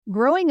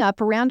Growing up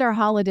around our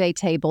holiday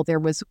table, there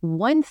was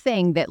one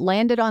thing that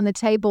landed on the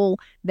table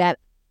that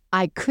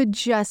I could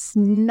just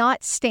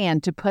not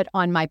stand to put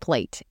on my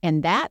plate,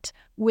 and that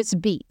was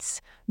beets.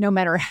 No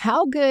matter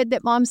how good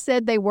that Mom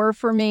said they were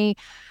for me,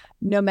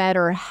 no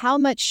matter how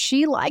much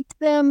she liked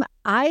them,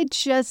 I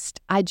just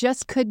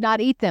could not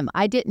eat them.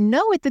 I didn't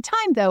know at the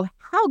time, though,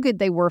 how good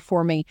they were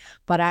for me,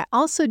 but I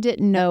also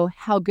didn't know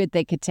how good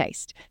they could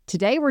taste.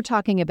 Today, we're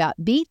talking about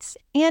beets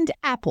and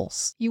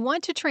apples. You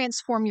want to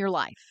transform your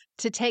life,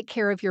 to take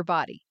care of your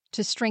body,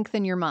 to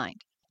strengthen your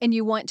mind, and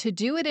you want to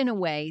do it in a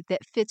way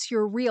that fits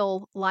your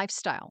real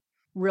lifestyle.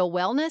 Real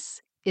wellness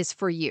is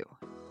for you.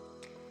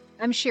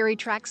 I'm Sherry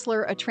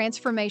Traxler, a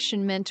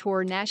transformation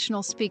mentor,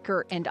 national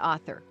speaker, and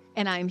author.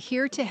 And I'm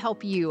here to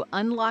help you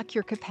unlock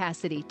your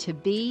capacity to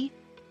be,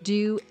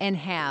 do, and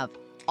have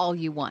all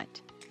you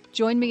want.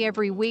 Join me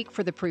every week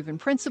for the proven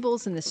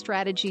principles and the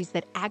strategies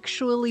that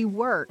actually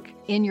work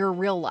in your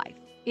real life.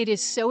 It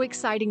is so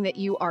exciting that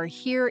you are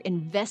here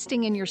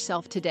investing in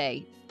yourself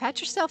today.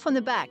 Pat yourself on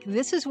the back.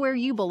 This is where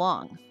you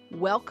belong.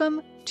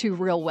 Welcome to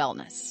Real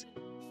Wellness.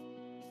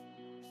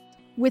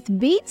 With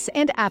beets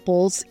and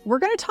apples, we're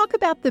going to talk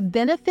about the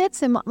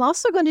benefits, and I'm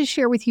also going to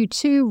share with you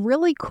two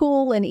really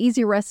cool and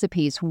easy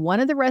recipes. One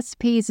of the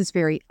recipes is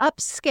very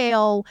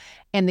upscale,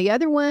 and the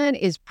other one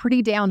is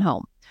pretty down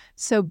home.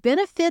 So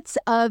benefits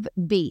of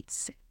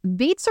beets.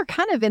 Beets are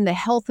kind of in the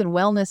health and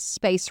wellness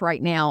space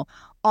right now,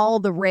 all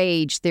the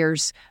rage.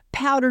 There's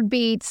powdered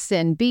beets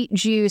and beet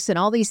juice and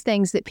all these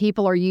things that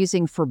people are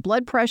using for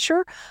blood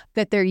pressure,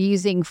 that they're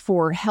using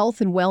for health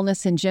and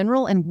wellness in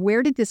general. And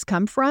where did this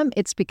come from?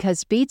 It's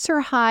because beets are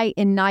high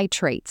in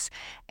nitrates.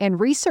 And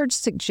research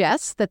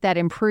suggests that that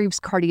improves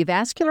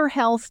cardiovascular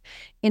health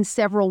in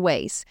several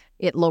ways.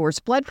 It lowers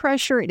blood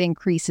pressure, it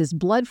increases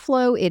blood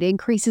flow, it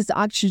increases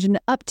oxygen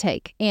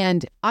uptake.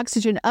 And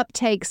oxygen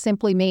uptake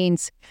simply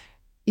means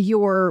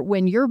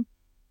when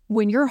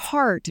your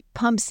heart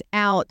pumps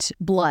out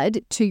blood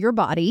to your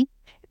body,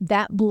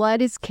 that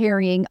blood is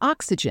carrying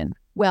oxygen.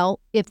 Well,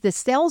 if the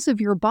cells of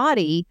your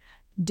body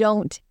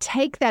don't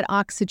take that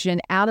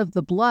oxygen out of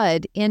the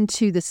blood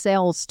into the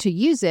cells to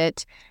use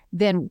it,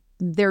 then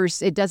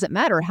it doesn't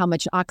matter how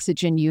much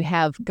oxygen you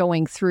have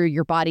going through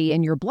your body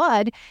and your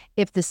blood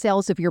if the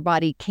cells of your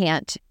body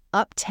can't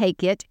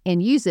uptake it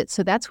and use it.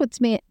 So that's what's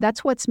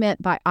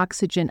meant by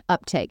oxygen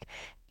uptake.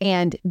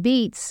 And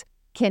beets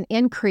can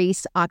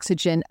increase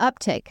oxygen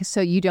uptake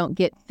so you don't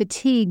get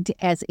fatigued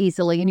as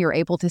easily and you're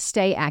able to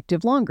stay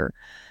active longer.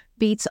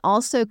 Beets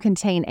also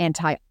contain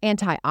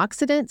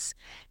antioxidants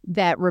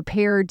that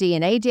repair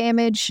DNA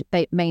damage.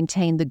 They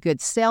maintain the good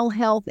cell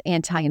health,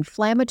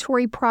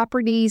 anti-inflammatory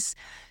properties.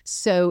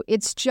 So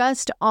it's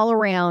just all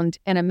around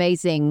an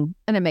amazing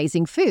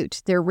food.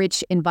 They're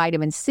rich in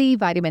vitamin C,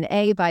 vitamin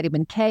A,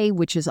 vitamin K,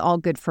 which is all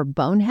good for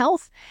bone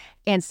health,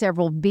 and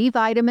several B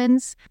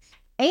vitamins.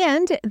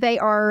 And they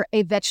are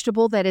a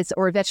vegetable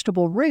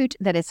root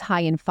that is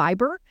high in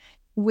fiber,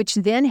 which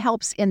then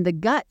helps in the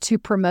gut to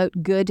promote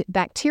good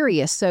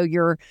bacteria. So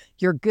your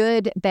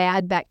good,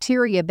 bad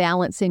bacteria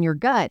balance in your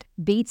gut.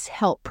 Beets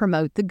help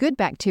promote the good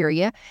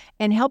bacteria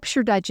and helps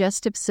your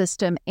digestive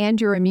system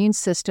and your immune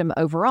system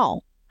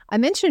overall. I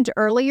mentioned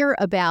earlier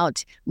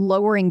about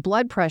lowering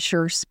blood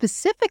pressure.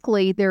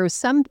 Specifically, there is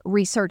some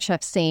research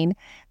I've seen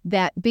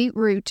that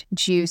beetroot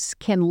juice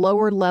can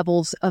lower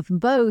levels of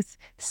both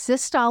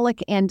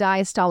systolic and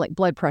diastolic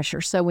blood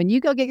pressure. So when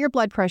you go get your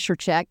blood pressure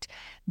checked,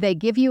 they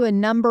give you a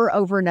number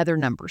over another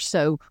number.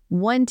 So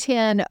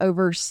 110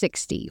 over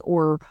 60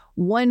 or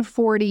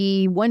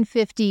 140,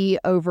 150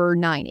 over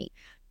 90.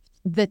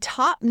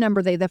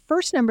 The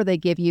first number they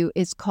give you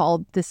is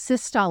called the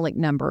systolic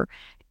number.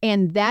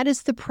 And that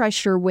is the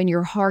pressure when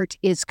your heart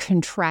is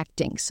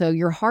contracting. So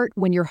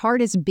when your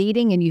heart is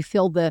beating and you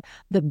feel the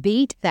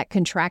beat, that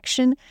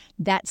contraction,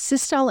 that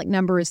systolic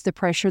number is the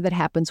pressure that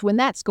happens when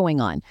that's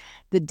going on.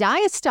 The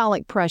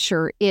diastolic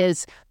pressure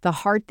is the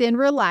heart then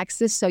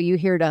relaxes. So you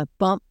hear the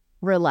bump,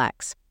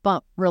 relax,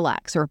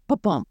 or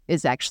bump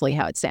is actually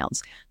how it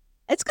sounds.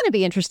 It's going to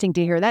be interesting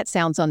to hear that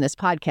sounds on this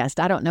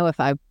podcast. I don't know if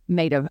I've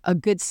made a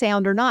good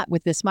sound or not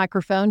with this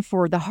microphone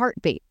for the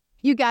heartbeat.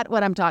 You got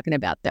what I'm talking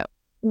about, though.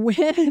 When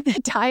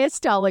the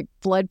diastolic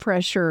blood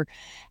pressure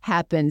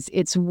happens,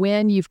 it's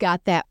when you've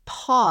got that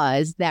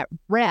pause, that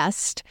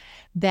rest,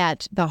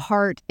 that the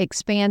heart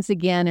expands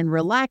again and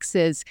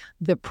relaxes.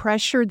 The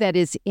pressure that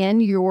is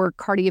in your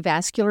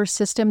cardiovascular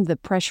system, the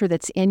pressure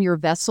that's in your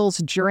vessels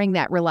during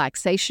that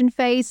relaxation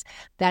phase,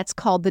 that's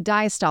called the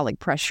diastolic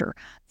pressure.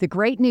 The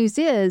great news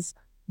is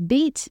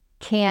beet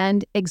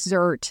can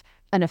exert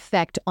an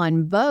effect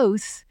on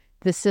both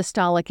the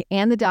systolic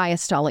and the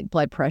diastolic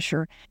blood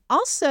pressure.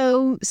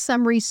 Also,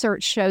 some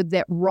research showed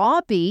that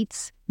raw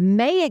beets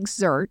may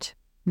exert,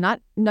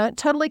 not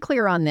totally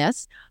clear on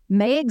this,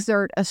 may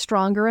exert a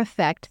stronger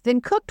effect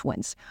than cooked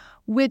ones,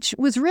 which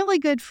was really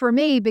good for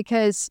me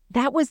because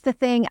that was the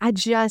thing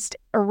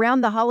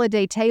around the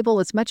holiday table,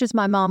 as much as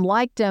my mom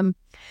liked them,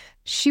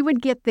 she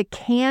would get the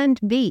canned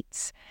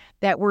beets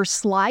that were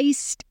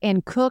sliced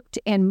and cooked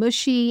and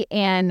mushy,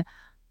 and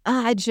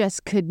I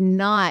just could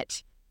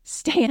not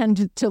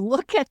stand to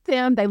look at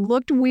them. They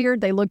looked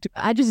weird.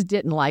 I just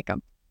didn't like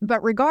them.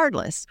 But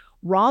regardless,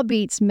 raw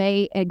beets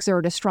may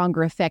exert a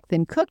stronger effect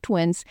than cooked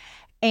ones.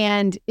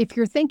 And if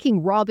you're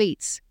thinking raw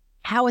beets,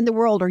 how in the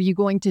world are you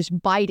going to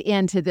bite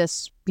into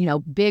this,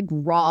 big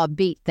raw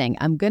beet thing?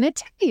 I'm going to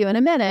tell you in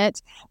a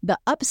minute the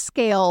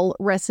upscale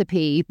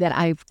recipe that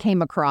I've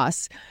came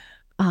across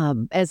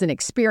as an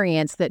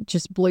experience that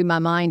just blew my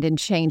mind and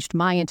changed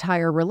my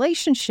entire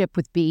relationship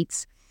with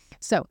beets.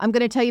 So I'm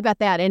going to tell you about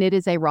that, and it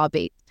is a raw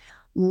beet.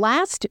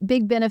 Last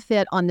big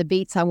benefit on the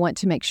beets I want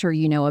to make sure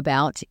you know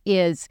about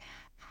is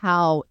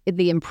how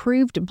the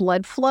improved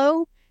blood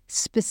flow,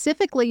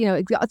 specifically,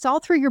 it's all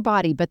through your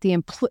body, but the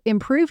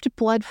improved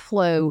blood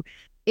flow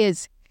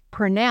is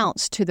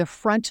pronounced to the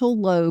frontal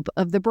lobe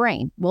of the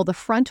brain. Well, the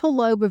frontal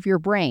lobe of your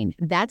brain,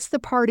 that's the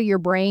part of your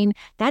brain,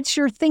 that's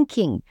your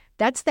thinking.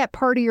 That's that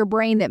part of your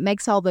brain that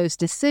makes all those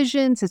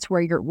decisions. It's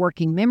where your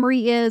working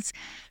memory is.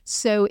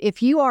 So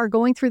if you are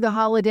going through the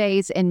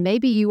holidays and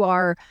maybe you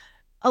are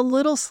a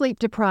little sleep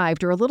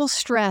deprived or a little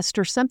stressed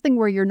or something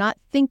where you're not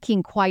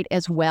thinking quite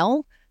as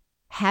well,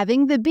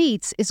 having the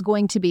beets is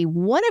going to be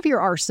one of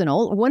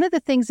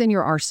the things in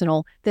your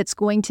arsenal that's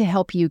going to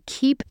help you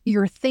keep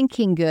your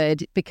thinking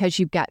good because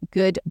you've got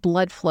good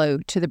blood flow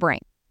to the brain.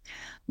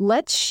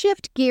 Let's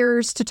shift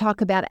gears to talk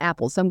about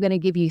apples. I'm going to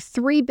give you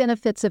 3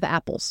 benefits of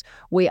apples.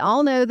 We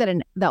all know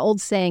that the old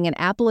saying, an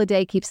apple a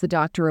day keeps the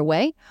doctor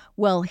away.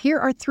 Well, here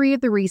are 3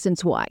 of the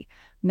reasons why.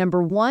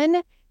 Number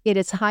 1, it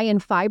is high in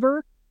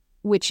fiber,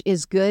 which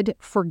is good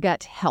for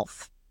gut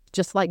health,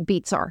 just like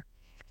beets are.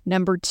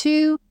 Number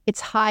 2,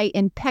 it's high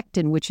in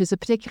pectin, which is a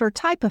particular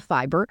type of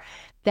fiber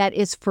that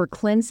is for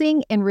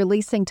cleansing and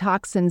releasing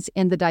toxins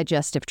in the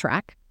digestive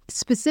tract.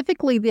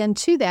 Specifically then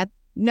to that,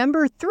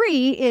 number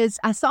 3 is,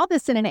 I saw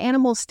this in an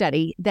animal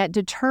study that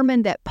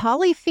determined that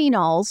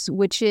polyphenols,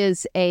 which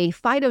is a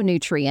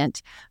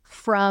phytonutrient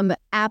from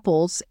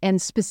apples,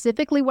 and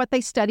specifically what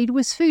they studied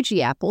was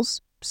Fuji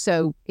apples.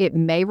 So it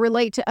may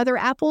relate to other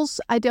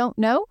apples, I don't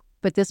know,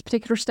 but this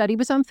particular study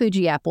was on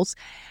Fuji apples,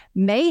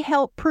 may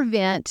help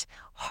prevent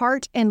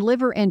heart and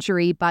liver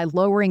injury by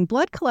lowering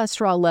blood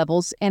cholesterol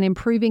levels and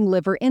improving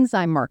liver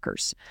enzyme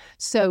markers.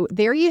 So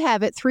there you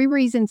have it, 3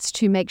 reasons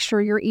to make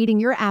sure you're eating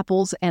your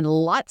apples and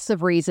lots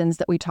of reasons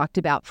that we talked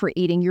about for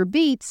eating your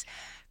beets.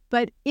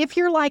 But if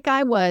you're like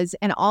I was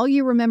and all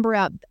you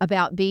remember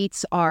about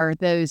beets are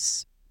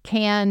those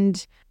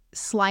canned,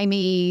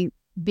 slimy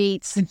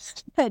beets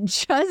that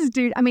just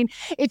do,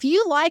 if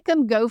you like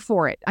them, go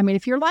for it.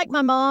 If you're like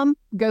my mom,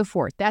 go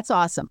for it. That's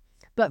awesome.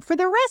 But for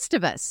the rest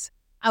of us,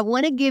 I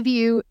want to give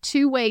you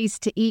 2 ways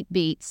to eat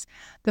beets.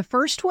 The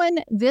first one,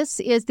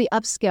 this is the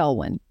upscale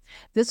one.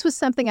 This was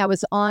something I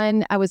was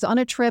on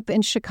a trip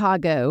in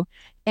Chicago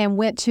and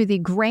went to the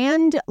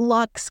Grand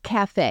Lux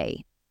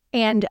Cafe.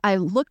 And I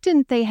looked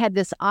and they had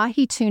this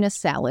ahi tuna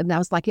salad. And I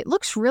was like, it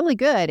looks really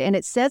good. And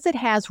it says it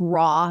has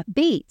raw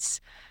beets.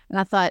 And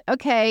I thought,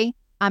 okay,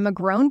 I'm a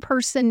grown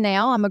person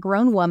now. I'm a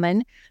grown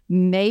woman.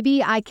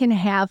 Maybe I can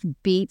have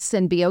beets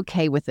and be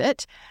okay with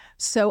it.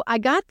 So I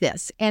got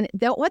this. And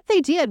what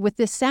they did with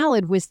this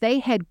salad was they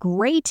had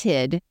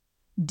grated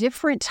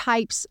different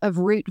types of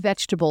root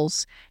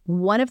vegetables.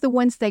 One of the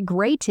ones they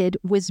grated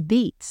was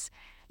beets.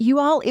 You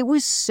all, it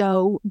was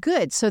so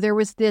good. So there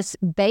was this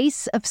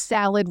base of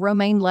salad,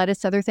 romaine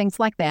lettuce, other things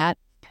like that,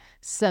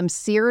 some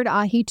seared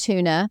ahi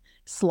tuna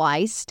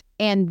sliced,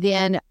 and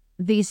then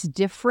these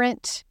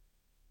different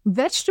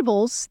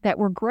vegetables that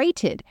were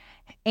grated.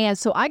 And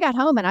so I got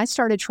home and I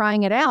started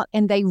trying it out,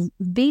 and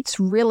beets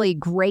really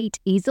grate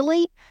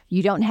easily.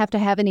 You don't have to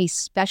have any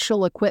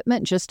special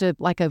equipment, just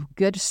like a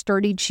good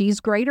sturdy cheese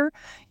grater.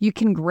 You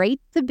can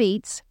grate the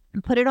beets,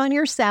 put it on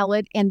your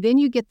salad, and then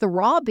you get the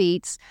raw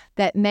beets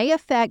that may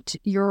affect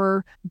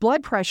your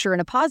blood pressure in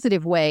a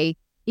positive way,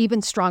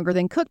 even stronger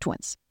than cooked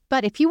ones.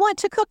 But if you want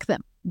to cook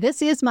them, this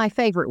is my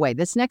favorite way.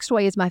 This next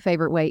way is my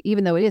favorite way,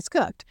 even though it is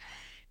cooked.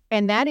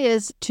 And that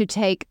is to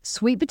take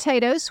sweet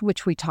potatoes,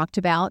 which we talked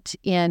about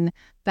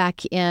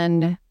back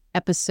in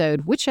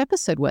which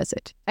episode was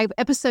it?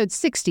 Episode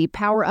 60,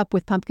 Power Up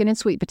with Pumpkin and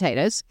Sweet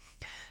Potatoes.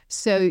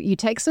 So you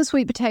take some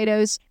sweet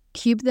potatoes,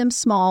 cube them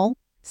small.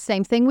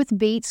 Same thing with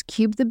beets,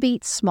 cube the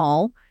beets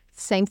small.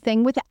 Same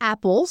thing with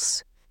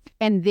apples.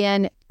 And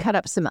then cut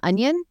up some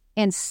onion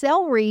and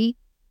celery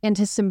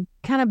into some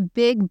kind of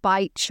big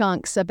bite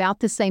chunks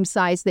about the same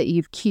size that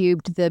you've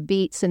cubed the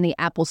beets and the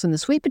apples and the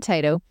sweet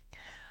potato.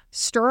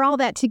 Stir all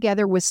that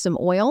together with some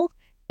oil.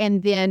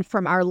 And then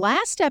from our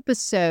last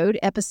episode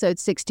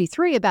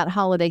 63, about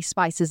holiday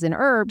spices and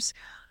herbs,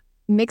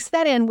 mix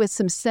that in with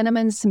some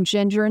cinnamon, some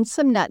ginger, and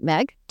some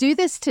nutmeg. Do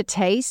this to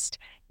taste.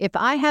 If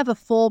I have a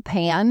full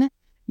pan,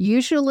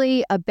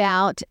 usually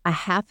about a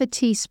half a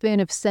teaspoon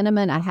of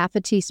cinnamon, a half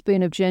a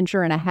teaspoon of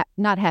ginger, and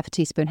half a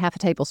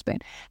tablespoon.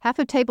 Half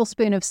a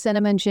tablespoon of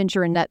cinnamon,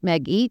 ginger, and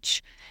nutmeg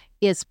each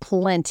is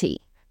plenty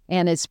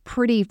and is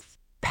pretty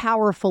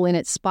powerful in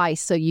its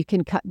spice, so you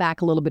can cut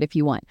back a little bit if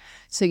you want.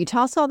 So you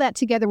toss all that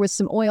together with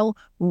some oil,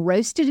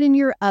 roast it in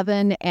your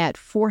oven at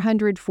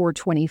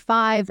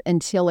 425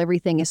 until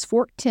everything is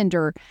fork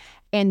tender,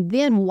 And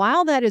then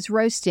while that is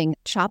roasting,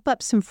 chop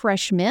up some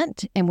fresh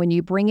mint. And when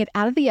you bring it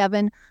out of the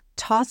oven,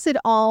 toss it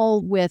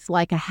all with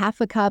like a half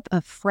a cup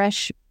of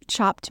fresh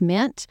chopped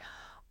mint.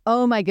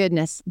 Oh my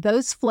goodness,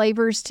 those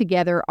flavors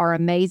together are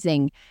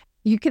amazing.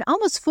 You can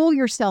almost fool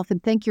yourself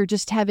and think you're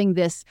just having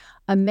this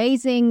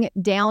amazing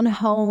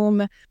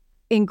down-home,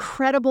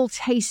 incredible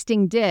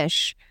tasting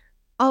dish.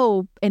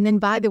 Oh, and then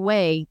by the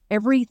way,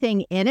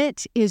 everything in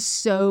it is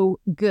so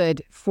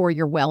good for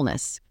your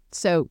wellness.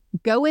 So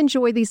go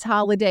enjoy these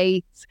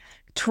holidays.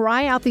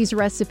 Try out these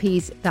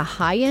recipes, the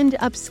high-end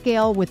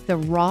upscale with the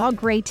raw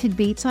grated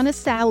beets on a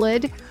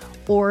salad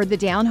or the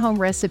down-home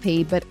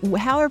recipe. But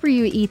however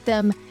you eat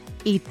them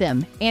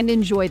and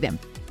enjoy them.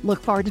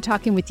 Look forward to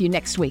talking with you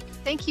next week.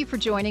 Thank you for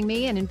joining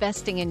me and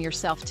investing in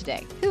yourself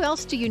today. Who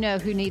else do you know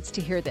who needs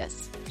to hear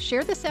this?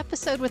 Share this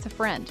episode with a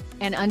friend.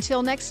 And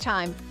until next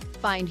time,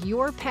 find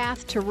your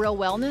path to real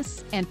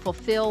wellness and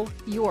fulfill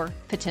your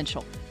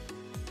potential.